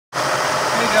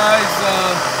guys,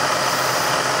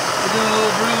 we're doing a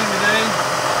little drilling today.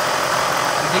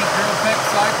 A deep drill peck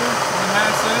cycle on the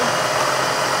Masso.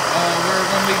 We're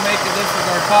going to be making this as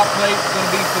our top plate. It's going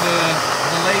to be for the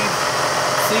Lathe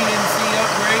CNC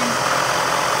upgrade.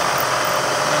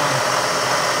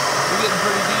 We're getting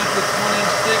pretty deep with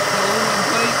 1-inch thick aluminum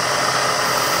plate.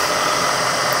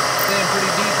 Staying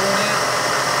pretty deep on it.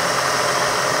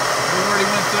 We already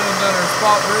went through and done our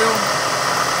spot drill.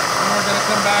 And we're going to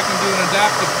come back and do an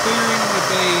adaptive clearing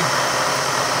with a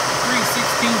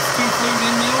 3/16 2-flute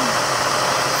end mill.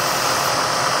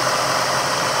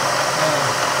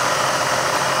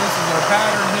 This is our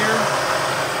pattern here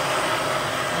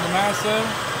on the Masso.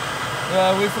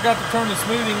 We forgot to turn the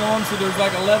smoothing on, so there's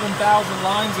like 11,000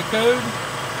 lines of code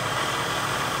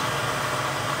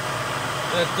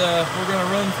that we're going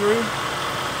to run through.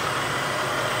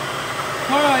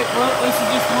 Alright, well, this is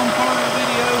just one part of the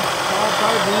video. I'll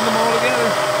probably blend them all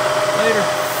together later.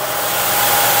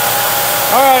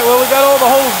 Alright, well, we got all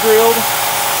the holes drilled.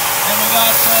 And we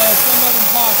got some of them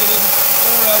pocketed.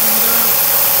 4 of them.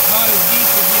 They're not as deep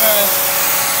as the rest.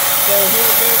 So here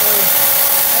we go. We're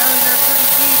down in there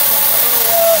pretty deep with a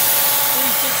little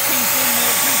 3/16 end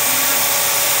mill 2-fluter.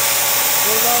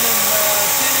 We're running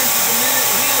 10 inches a minute,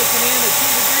 heliking in at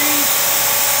 2 degrees.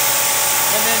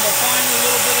 And then the final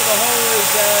little bit of the hole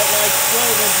is like 12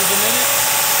 inches a minute.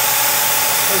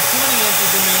 Or 20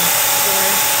 inches a minute,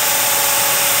 sorry.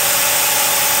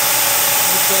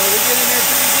 So we get in there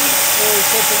pretty deep, so we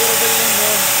put a little bit in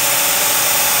there.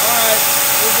 Alright,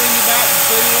 we'll bring you back and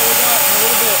show you what we got in a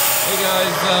little bit. Hey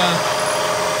guys,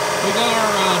 we got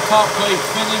our top plate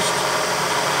finished.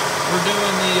 We're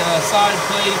doing the side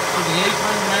plate for the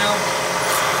apron mount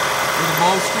with a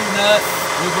ball screw nut.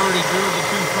 We've already drilled the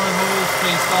 2 front holes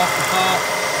faced off the top.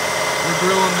 We're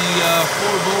drilling the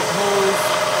 4 bolt holes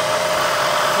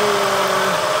for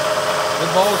the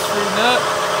ball screw nut.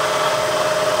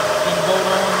 It's going to bolt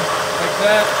on like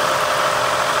that.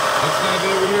 It's going to go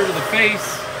over here to the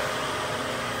face.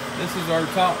 This is our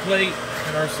top plate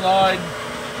and our slide.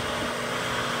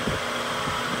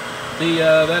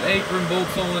 That apron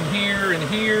bolts on here and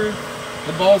here.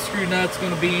 The ball screw nut's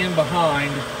going to be in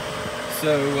behind.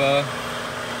 So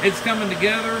it's coming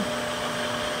together.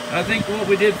 I think what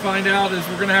we did find out is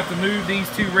we're going to have to move these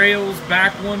 2 rails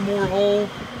back 1 more hole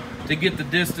to get the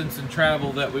distance and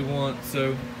travel that we want.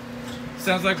 So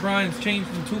sounds like Brian's changed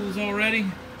some tools already.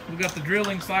 We got the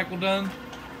drilling cycle done.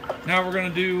 Now we're going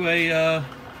to do a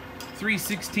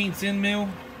 3/16 end mill.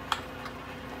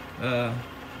 The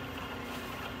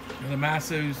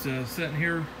Masso's sitting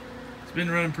here. It's been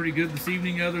running pretty good this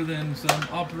evening, other than some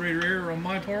operator error on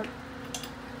my part.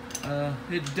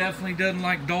 It definitely doesn't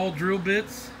like dull drill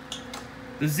bits.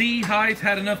 The Z height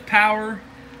had enough power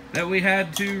that we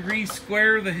had to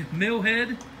re-square the mill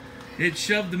head. It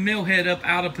shoved the mill head up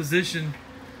out of position.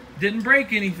 Didn't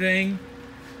break anything,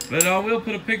 but I will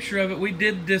put a picture of it. We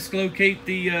did dislocate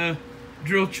the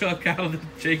drill chuck out of the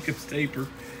Jacob's taper.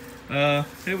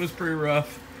 It was pretty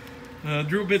rough.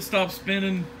 Drill bit stopped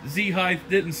spinning. Z height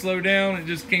didn't slow down. It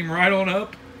just came right on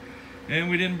up. And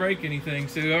we didn't break anything.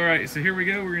 So, alright, so here we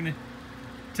go. We're going to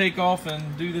take off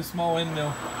and do this small end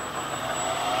mill.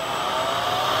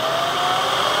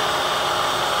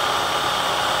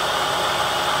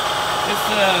 It's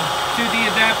to the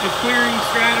adaptive clearing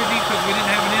strategy because we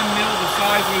didn't have an end mill the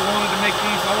size we wanted to make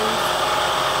these holes.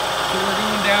 So we're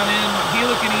going down in,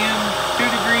 heliking in 2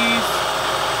 degrees,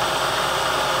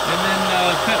 and then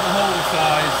cutting the hole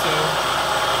size. So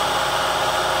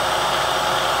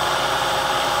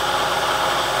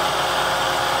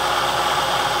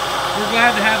we're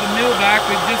glad to have the mill back.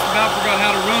 We just about forgot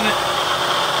how to run it.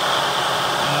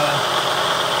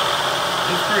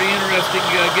 It's pretty interesting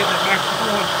getting it back to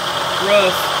front for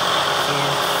us. So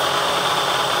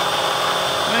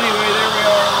anyway, there we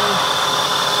are. We're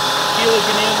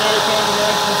heliking in there, kind of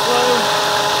nice and slow.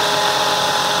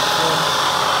 So,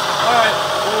 alright,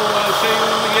 we'll show you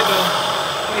when we get done.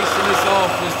 Facing this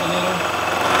off just a little.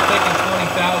 Taking 20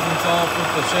 thousandths off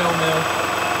with the shell mill.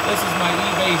 This is my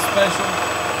eBay special.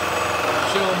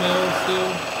 Shell mill still.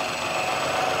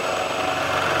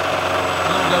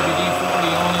 Little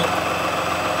WD-40 on it.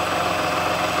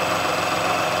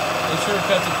 It sure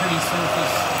cuts a pretty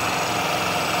surface.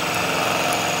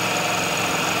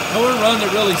 Now we're running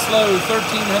it really slow,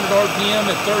 1300 RPM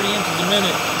at 30 inches a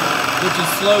minute, which is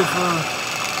slow for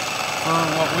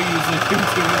what we usually do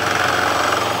to it.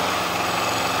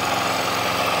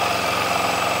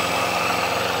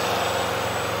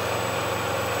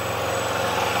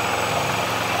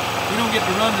 We don't get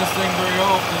to run this thing very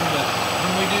often, but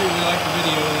when we do, we like the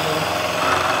video.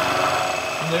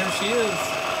 And there she is.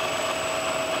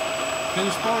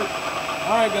 finished part.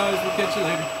 All right, guys, we'll catch you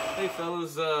later. Hey,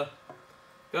 fellas,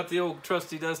 got the old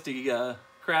trusty dusty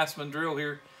Craftsman drill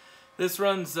here. This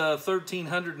runs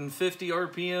 1350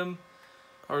 RPM.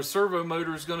 Our servo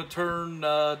motor is going to turn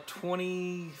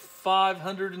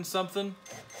 2500 and something.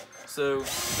 So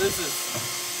this is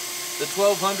the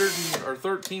 1200 or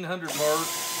 1300 mark.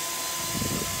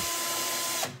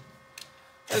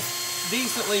 That's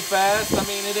decently fast. I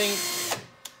mean, it ain't,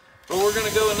 but we're going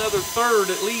to go another third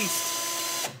at least.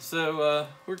 So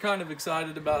we're kind of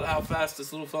excited about how fast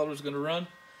this little fella is going to run.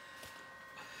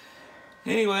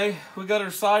 Anyway, we got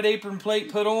our side apron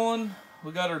plate put on.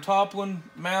 We got our top one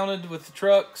mounted with the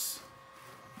trucks.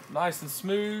 Nice and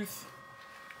smooth.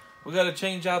 We got to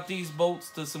change out these bolts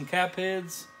to some cap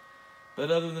heads.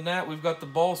 But other than that, we've got the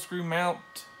ball screw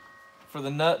mount for the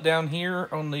nut down here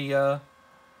on the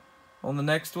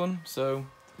next one. So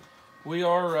we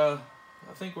are, I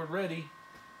think we're ready.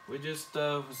 We just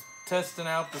was testing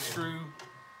out the screw.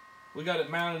 We got it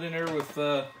mounted in there with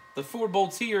the 4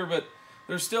 bolts here, but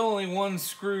there's still only one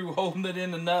screw holding it in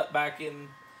the nut back in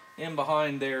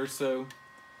behind there. So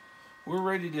we're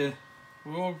ready to,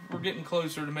 we're getting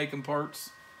closer to making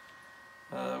parts.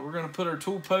 We're going to put our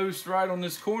tool post right on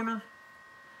this corner.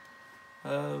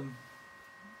 Well,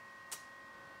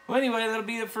 anyway, that'll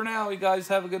be it for now. You guys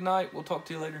have a good night. We'll talk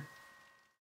to you later.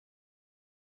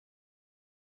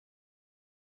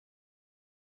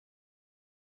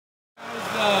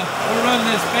 We're running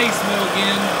this base mill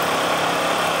again,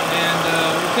 and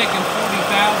we're taking 40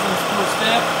 thousandths per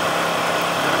step,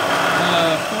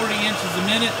 40 inches a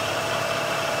minute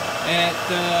at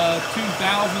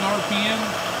 2000 RPM.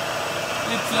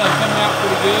 It's coming out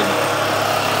pretty good.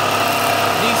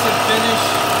 Decent finish.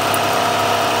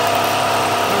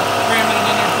 We're cramming it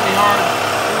in there pretty hard.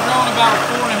 We're drawing about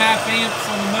 4.5 amps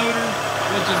on the motor,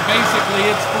 which is basically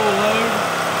its full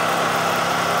load.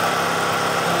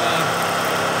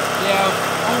 Yeah,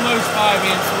 almost 5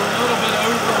 amps. We're a little bit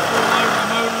over the full load of the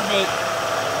motor, but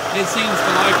it seems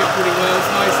to like it pretty well. It's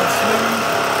nice and smooth.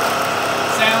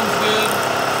 Sounds good.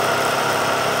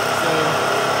 So,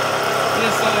 I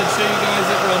just thought I'd show you guys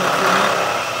it running for a minute.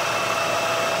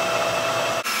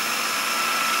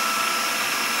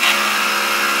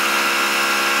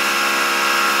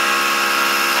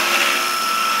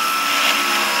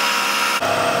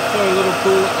 Throw a little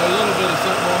bit of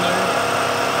something on there.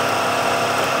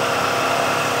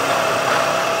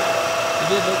 It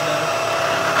did look better.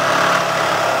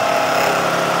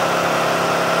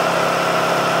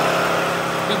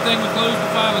 Good thing we closed the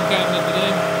filing cabinet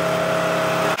today.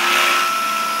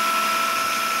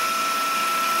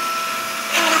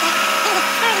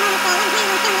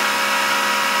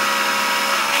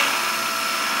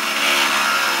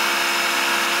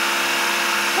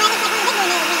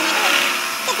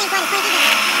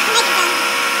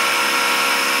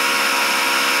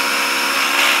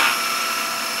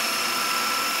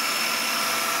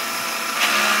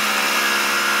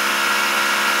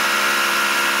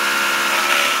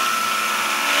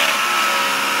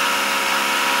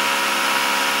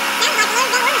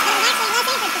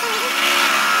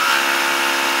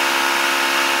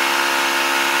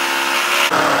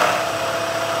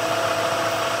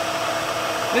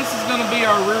 This is going to be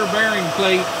our rear bearing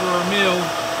plate for our mill,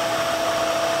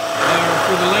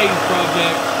 for the lathe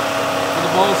project, for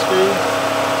the ball screw.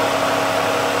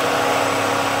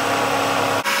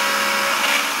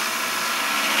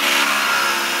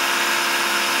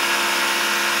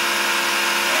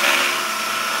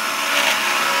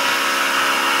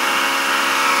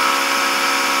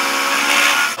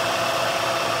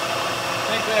 I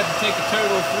think we have to take a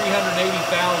total of 380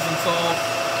 thousandths off.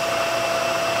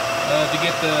 To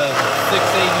get the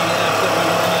 680 F that we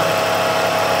wanted.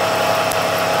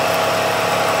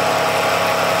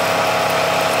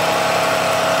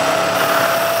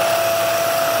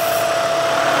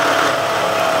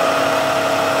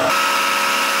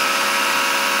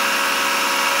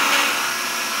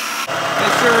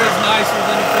 It sure is nicer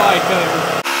than a fly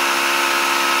cutter.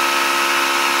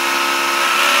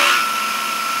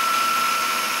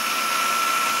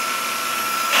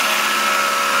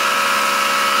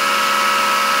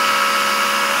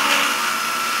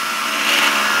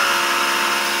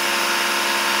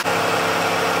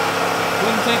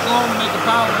 Wouldn't take long to make a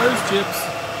pile of those chips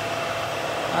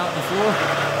out on the floor.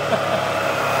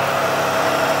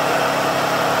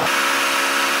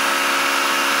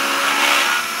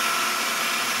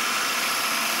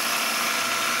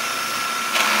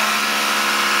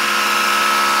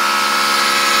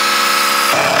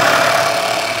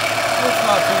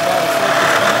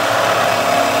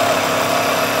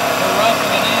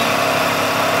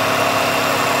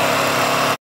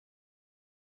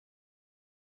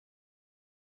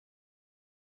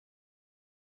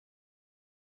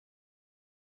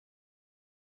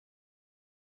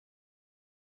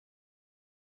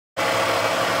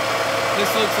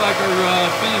 looks like our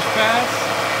finished pass.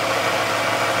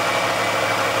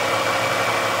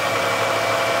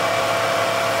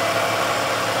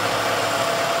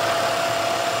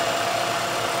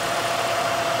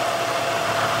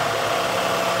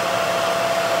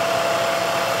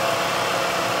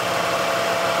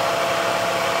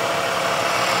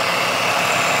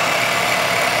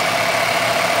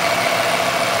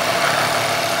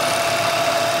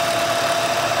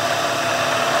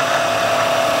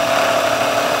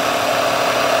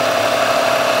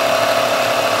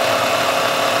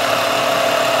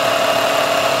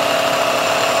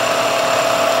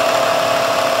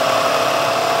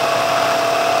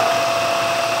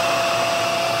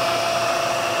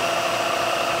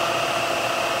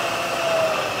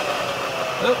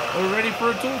 Oh, we're ready for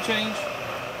a tool change.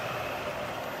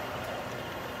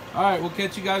 Alright, we'll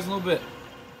catch you guys in a little bit.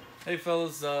 Hey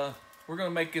fellas, we're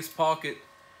going to make this pocket.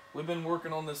 We've been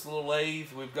working on this little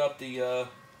lathe. We've got the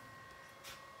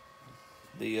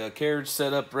carriage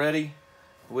set up ready.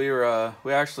 We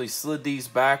actually slid these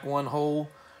back one hole.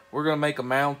 We're going to make a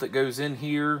mount that goes in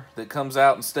here that comes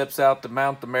out and steps out to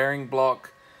mount the marrying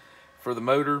block for the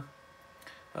motor.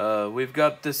 We've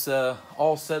got this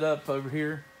all set up over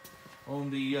here. On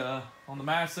the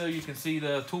Masso, you can see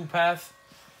the tool path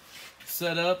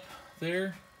set up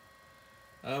there.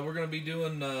 We're going to be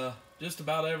doing just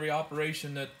about every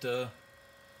operation that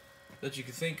you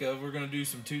can think of. We're going to do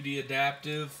some 2D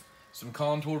adaptive, some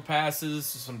contour passes,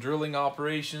 some drilling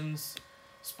operations,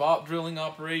 spot drilling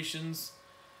operations.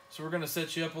 So we're going to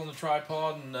set you up on the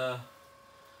tripod and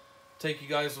take you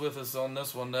guys with us on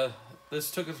this one.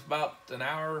 This took us about an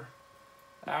hour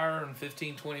and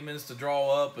 15-20 minutes to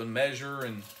draw up and measure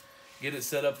and get it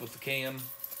set up with the cam.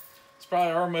 It's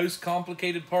probably our most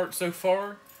complicated part so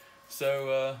far.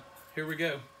 So here we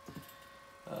go.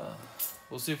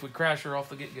 We'll see if we crash her off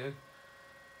the get-go.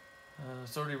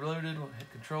 It's already loaded. We'll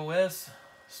hit Control S,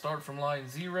 start from line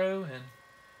 0, and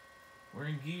we're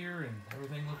in gear and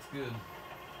everything looks good.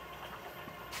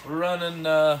 We're running,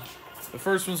 the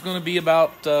first one's going to be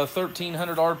about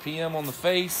 1300 RPM on the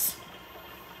face.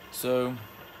 So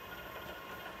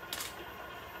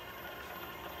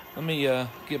let me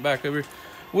get back over here.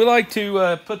 We like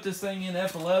to put this thing in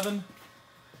F11.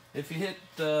 If you hit,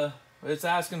 it's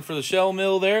asking for the shell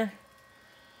mill there.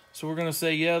 So we're going to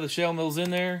say, yeah, the shell mill's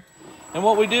in there. And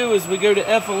what we do is we go to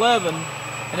F11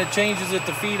 and it changes it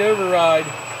to feed override.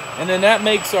 And then that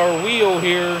makes our wheel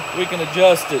here, we can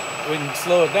adjust it. We can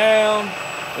slow it down.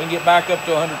 We can get back up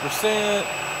to 100%.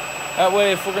 That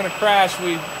way, if we're going to crash,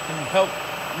 we can help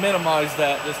minimize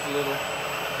that just a little.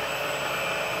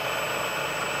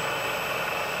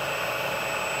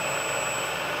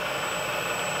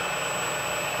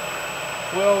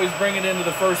 We always bring it into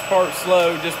the first part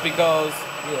slow just because,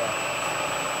 yeah.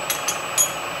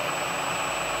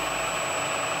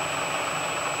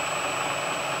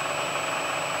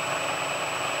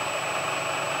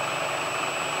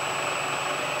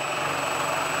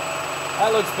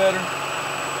 That looks better.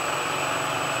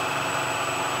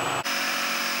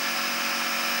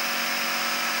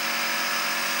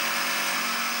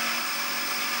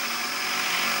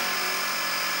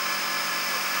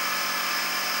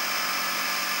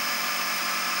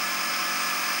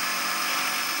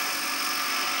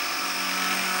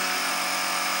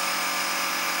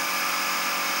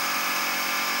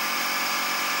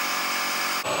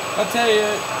 I'll tell you,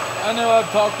 I know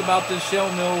I've talked about this shell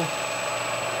mill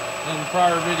in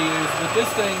prior videos, but this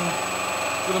thing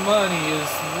for the money is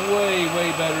way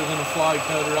better than a fly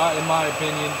cutter, in my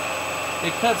opinion.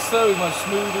 It cuts so much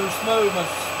smoother, so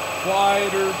much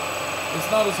quieter.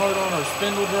 It's not as hard on our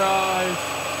spindle drive.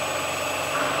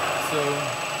 So,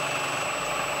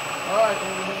 alright, what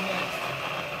are we doing next?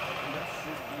 That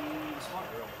should be the spot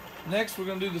drill. Next we're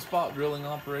going to do the spot drilling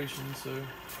operation, so...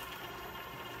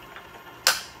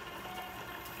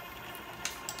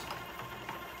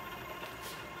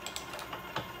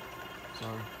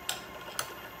 Sorry.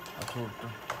 I torqued her.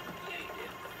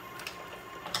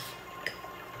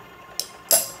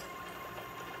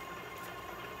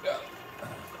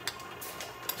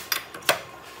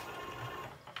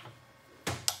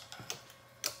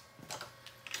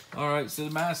 Alright, so the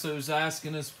Masso's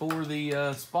asking us for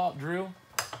the spot drill.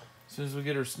 As soon as we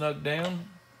get her snugged down.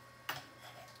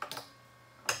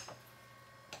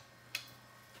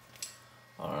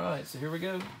 Alright, so here we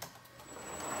go.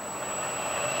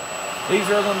 These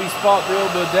are going to be spot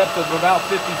drilled to a depth of about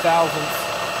 50 thousandths.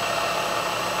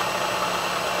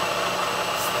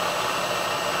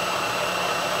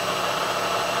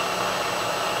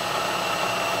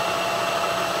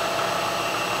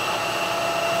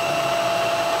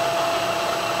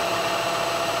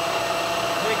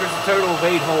 total of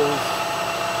 8 holes.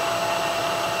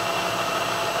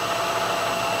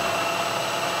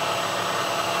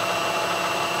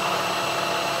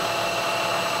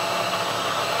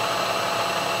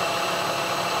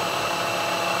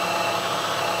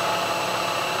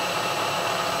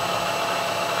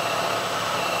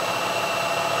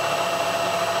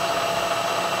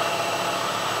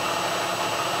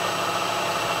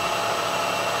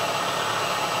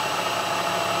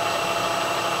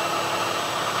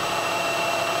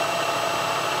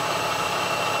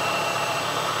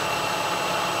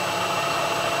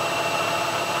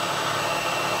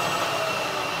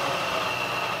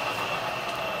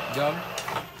 Got her.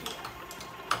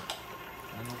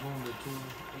 And we're going to tool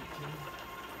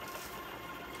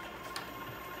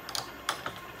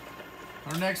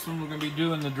 18. Our next one, we're going to be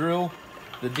doing the drill,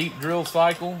 the deep drill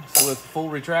cycle, so with full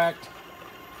retract.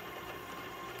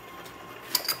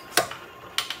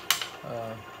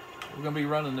 We're going to be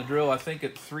running the drill, I think,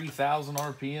 at 3,000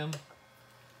 RPM.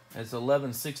 It's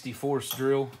 11/64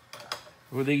 drill,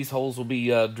 where these holes will be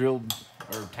drilled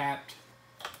or tapped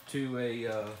to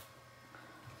a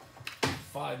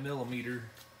 5mm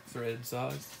thread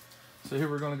size. So here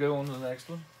we're going to go on to the next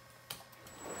one.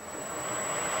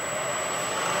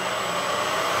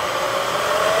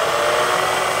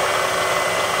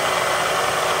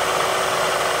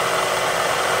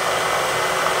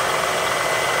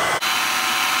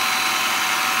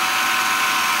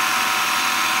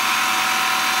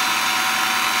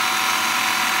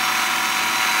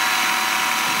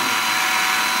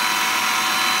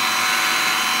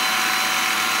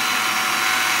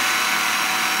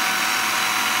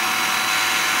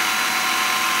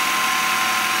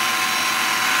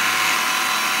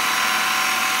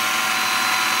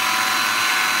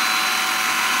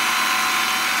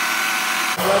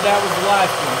 Well, that was the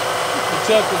last one. The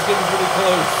chuck was getting pretty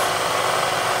close.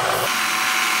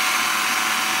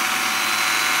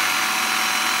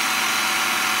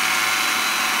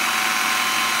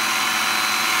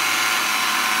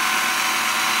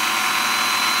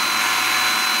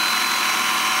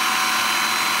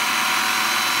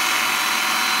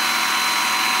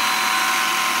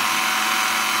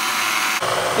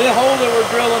 The hole that we're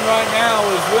drilling right now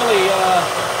is really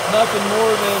nothing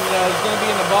more than it's going to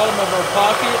be in the bottom of our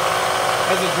pocket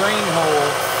as a drain hole.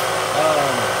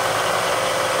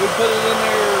 We put it in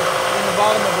there in the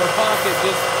bottom of our pocket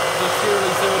just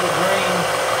surely so it'll drain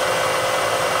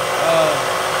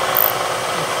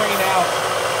and drain out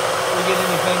if we get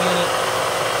anything in it.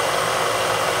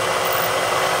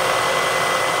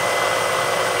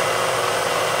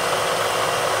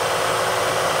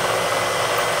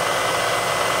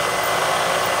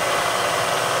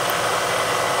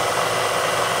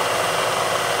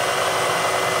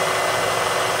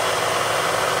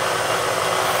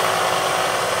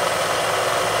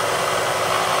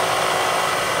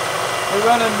 We're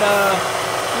running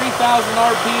 3,000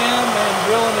 RPM and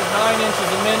drilling at 9 inches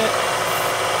a minute.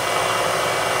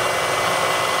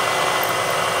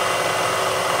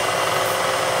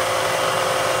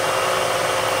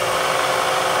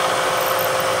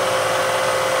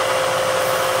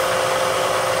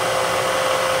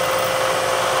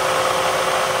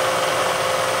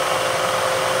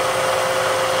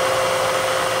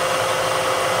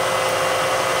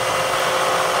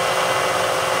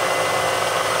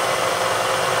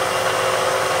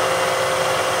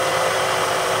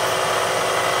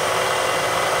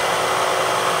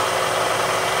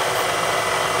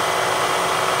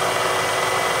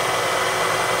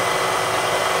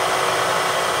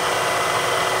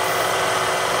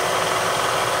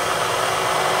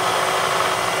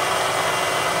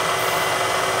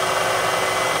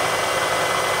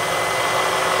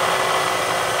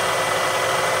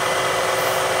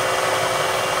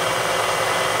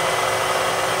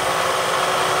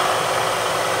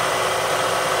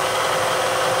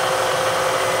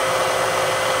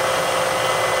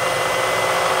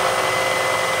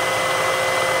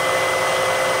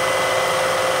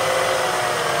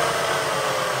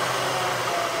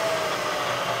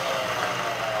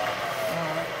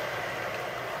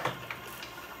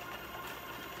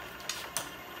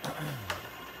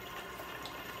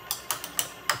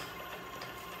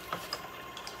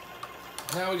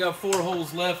 Now we got 4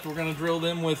 holes left. We're going to drill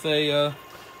them with a,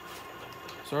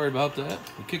 sorry about that,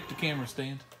 we kicked the camera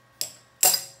stand.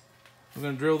 We're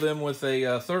going to drill them with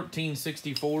a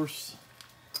 13/64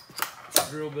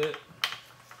 drill bit.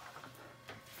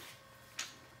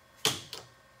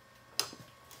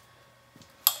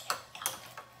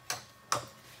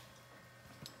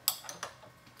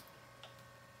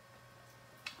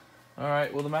 All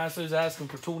right, well the Masso's asking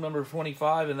for tool number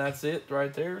 25 and that's it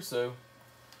right there, so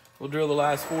We'll drill the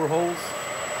last 4 holes. I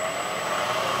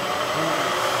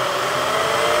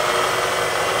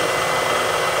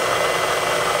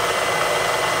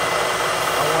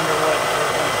wonder what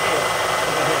they're going to hit.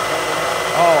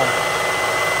 Oh.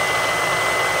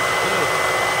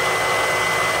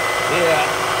 Yeah.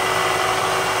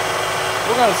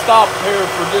 We're going to stop here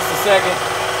for just a second.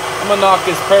 I'm going to knock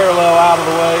this parallel out of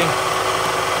the way.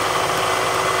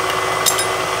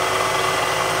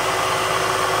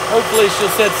 Hopefully she'll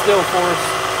sit still for us.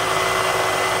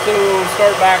 So we'll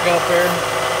start back up there.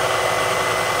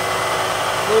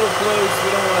 A little close,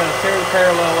 we don't want to tear the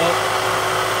parallel up.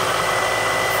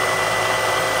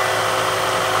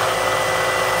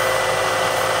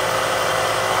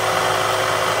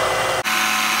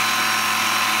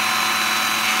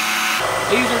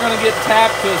 These are going to get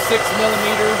tapped to a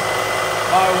 6mm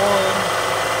by 1.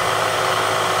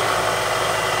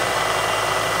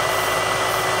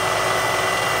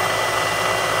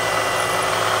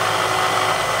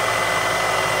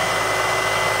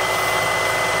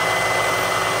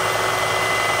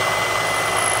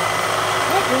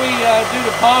 After we do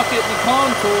the pocket and the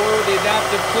contour, the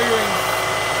adaptive clearing,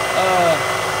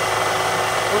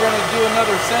 we're going to do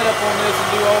another setup on this and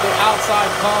do all the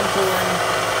outside contouring.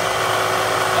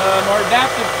 Our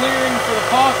adaptive clearing for the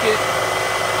pocket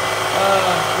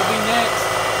will be next.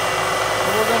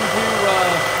 And we're going to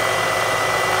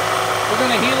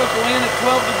helical in at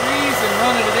 12 degrees and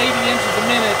run it at 80 inches a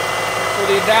minute for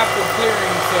the adaptive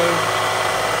clearing. So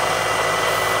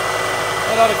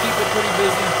that ought to keep it pretty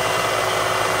busy.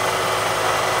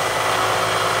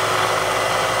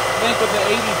 I think with the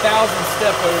 80,000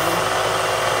 step over.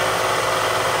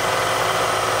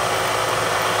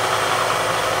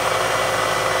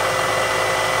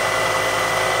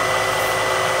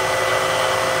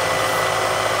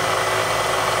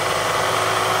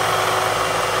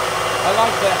 I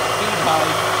like that feed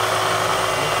height.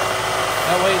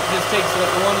 That way it just takes that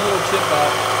one little chip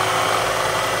out.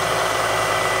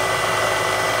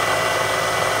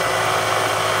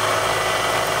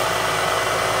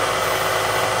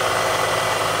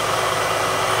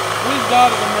 We've got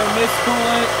it in our mist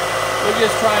coolant. We're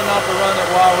just trying not to run it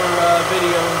while we're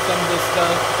videoing some of this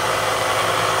stuff.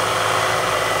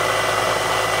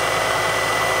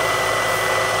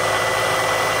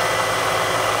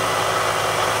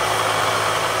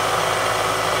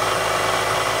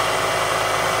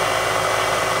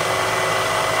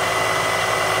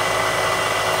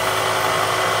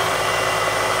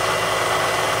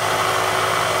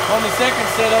 On the second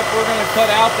setup, we're going to cut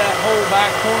out that whole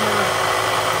back corner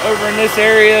over in this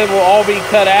area. Will all be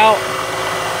cut out.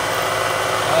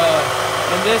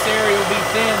 And this area will be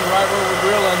thin right where we're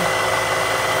drilling.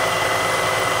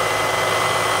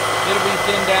 It'll be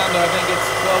thinned down to, I think it's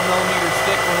 12mm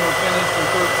thick when we're finished, or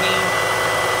 13.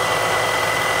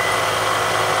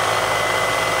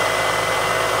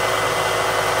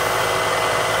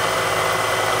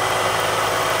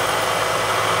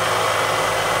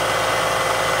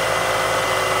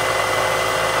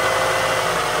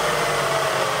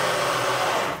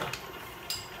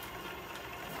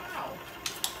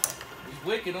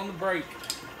 Wicked on the brake.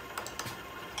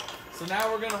 So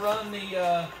now we're going to run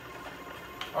the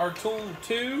our tool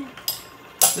 2.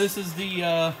 This is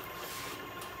the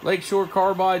Lakeshore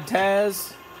Carbide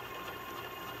Taz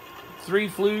 3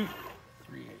 flute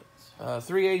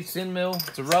 3/8 end mill.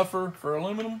 It's a rougher for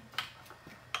aluminum.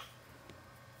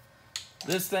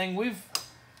 This thing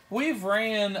we've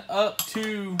ran up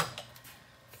to,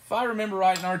 if I remember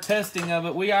right in our testing of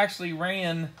it, we actually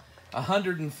ran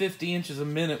 150 inches a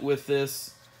minute with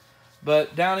this,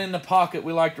 but down in the pocket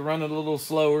we like to run it a little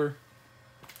slower.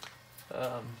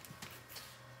 All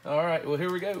right, well, here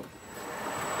we go. You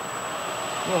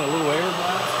want a little air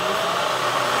blast?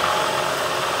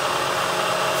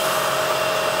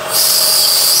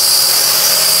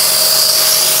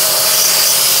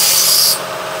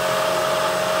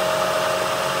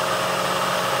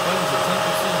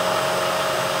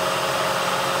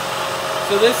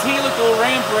 So this helical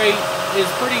ramp rate is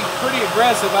pretty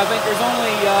aggressive. I think there's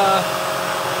only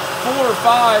 4 or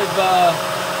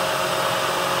 5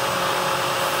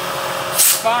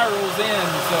 spirals in,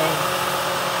 so.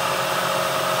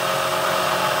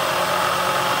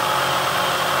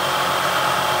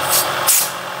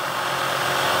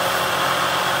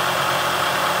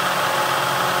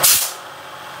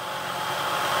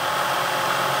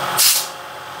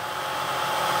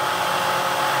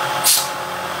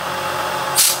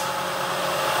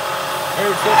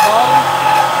 Air tip bottom.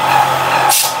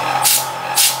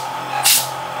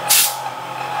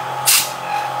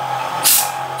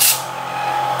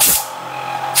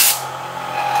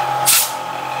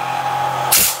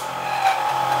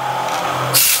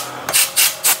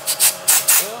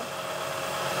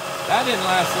 That didn't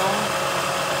last long.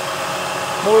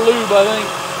 More lube, I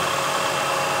think.